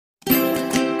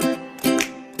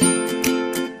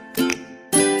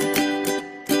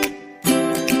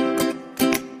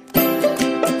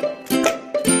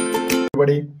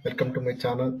everybody, welcome to my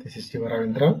channel. This is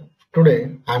Ravindra.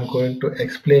 Today I am going to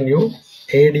explain you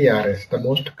ADRS, the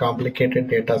most complicated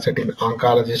data set in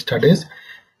oncology studies,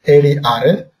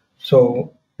 ADRS.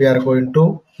 So we are going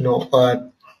to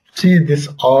see this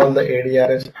all the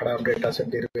ADRS ADaM data set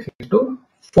derivation into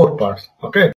 4 parts.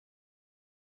 Okay.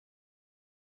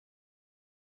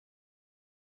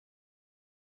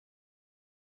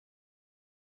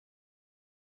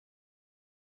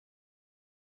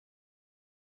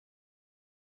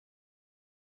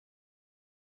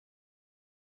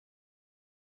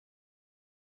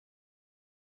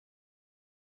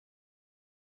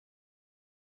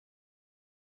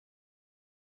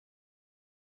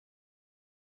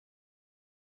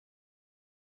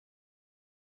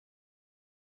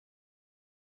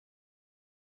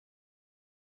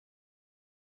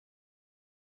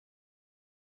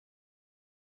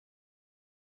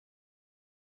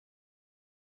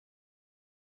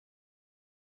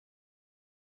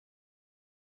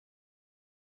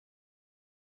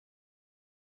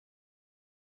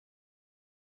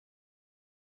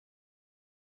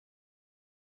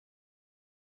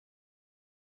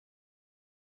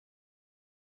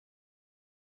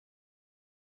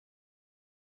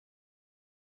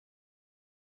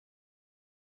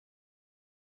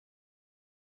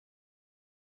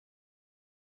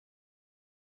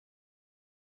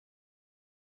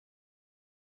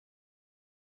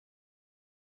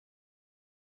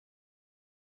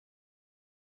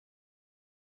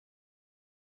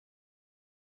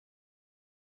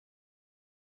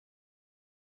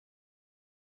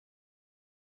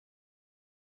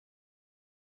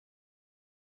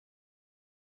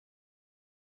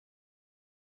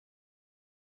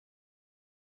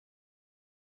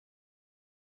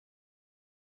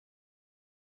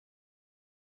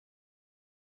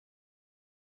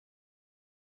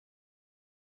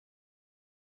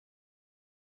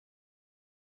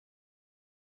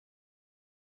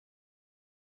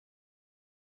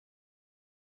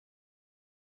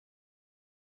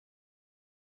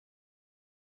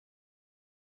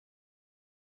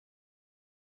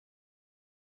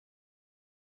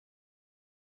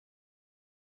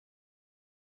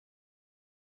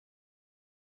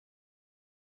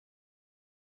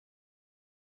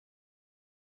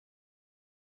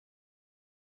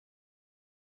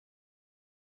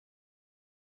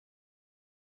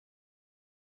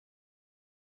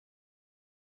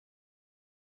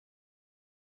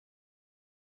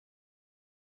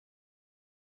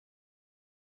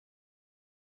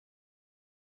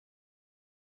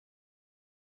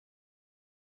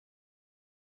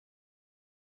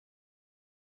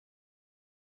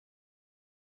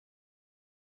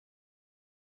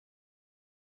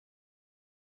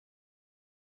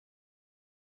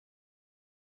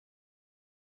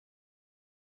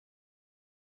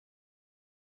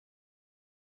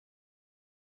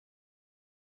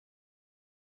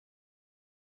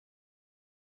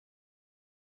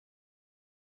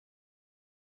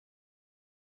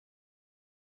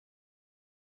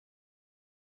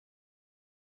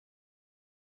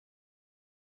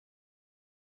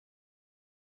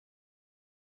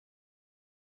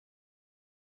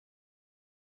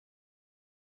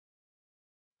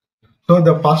 So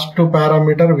the first 2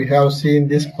 parameters we have seen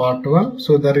this part 1.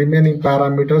 So the remaining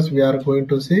parameters we are going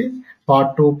to see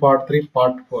part 2, part 3,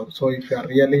 part 4. So if you are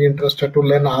really interested to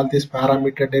learn all these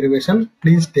parameter derivation,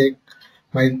 please take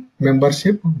my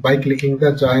membership by clicking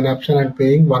the join option and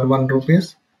paying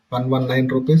 119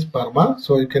 rupees per month.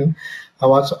 So you can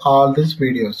watch all these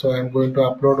videos. So I am going to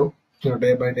upload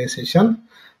day by day session.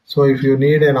 So if you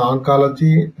need an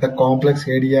oncology, the complex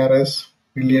ADRS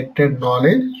related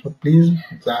knowledge, so please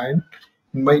join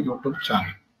in my YouTube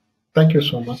channel. Thank you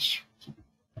so much.